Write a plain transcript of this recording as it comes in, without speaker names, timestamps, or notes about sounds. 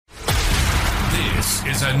This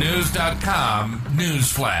is a News.com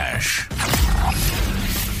news flash.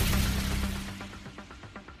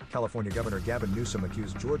 California Governor Gavin Newsom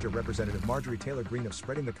accused Georgia Representative Marjorie Taylor Greene of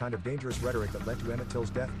spreading the kind of dangerous rhetoric that led to Emmett Till's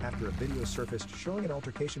death after a video surfaced showing an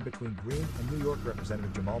altercation between Greene and New York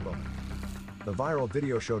Representative Jamal Bowman. The viral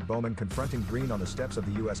video showed Bowman confronting Greene on the steps of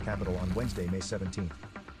the U.S. Capitol on Wednesday, May 17.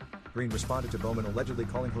 Greene responded to Bowman allegedly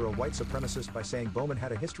calling her a white supremacist by saying Bowman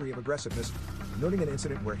had a history of aggressiveness, noting an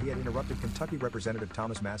incident where he had interrupted Kentucky Representative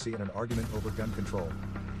Thomas Massie in an argument over gun control.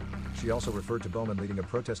 She also referred to Bowman leading a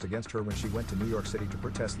protest against her when she went to New York City to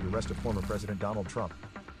protest the arrest of former President Donald Trump.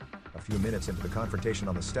 A few minutes into the confrontation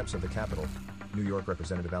on the steps of the Capitol, New York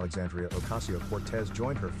Representative Alexandria Ocasio-Cortez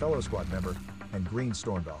joined her fellow squad member, and Greene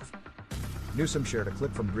stormed off. Newsom shared a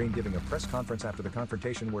clip from Greene giving a press conference after the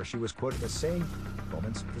confrontation where she was quoted as saying,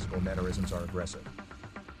 "Bowman's physical mannerisms are aggressive.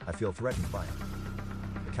 I feel threatened by it."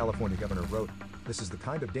 The California governor wrote, "This is the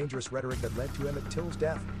kind of dangerous rhetoric that led to Emmett Till's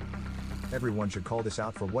death. Everyone should call this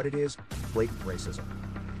out for what it is, blatant racism."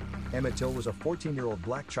 Emmett Till was a 14-year-old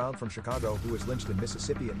black child from Chicago who was lynched in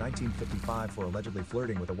Mississippi in 1955 for allegedly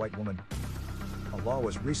flirting with a white woman. A law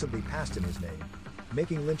was recently passed in his name,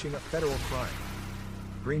 making lynching a federal crime.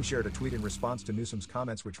 Greene shared a tweet in response to Newsom's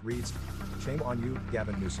comments which reads, "Shame on you,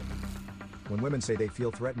 Gavin Newsom. When women say they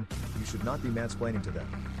feel threatened, you should not be mansplaining to them."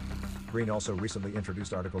 Greene also recently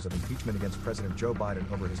introduced articles of impeachment against President Joe Biden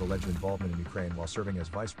over his alleged involvement in Ukraine while serving as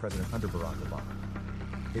vice president under Barack Obama.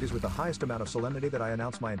 "It is with the highest amount of solemnity that I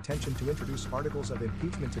announce my intention to introduce articles of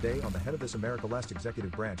impeachment today on the head of this America's last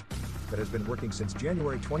executive branch that has been working since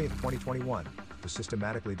January 20th, 2021, to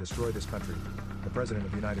systematically destroy this country, the President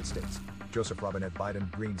of the United States, Joseph Robinette Biden,"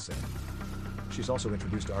 Greene said. She's also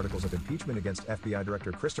introduced articles of impeachment against FBI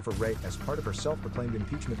Director Christopher Wray as part of her self-proclaimed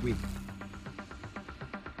impeachment week.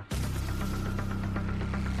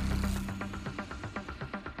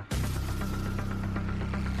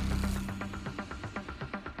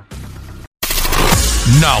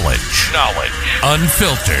 Knowledge.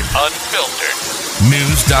 Unfiltered.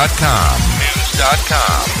 News.com.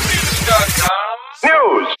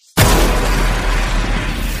 News.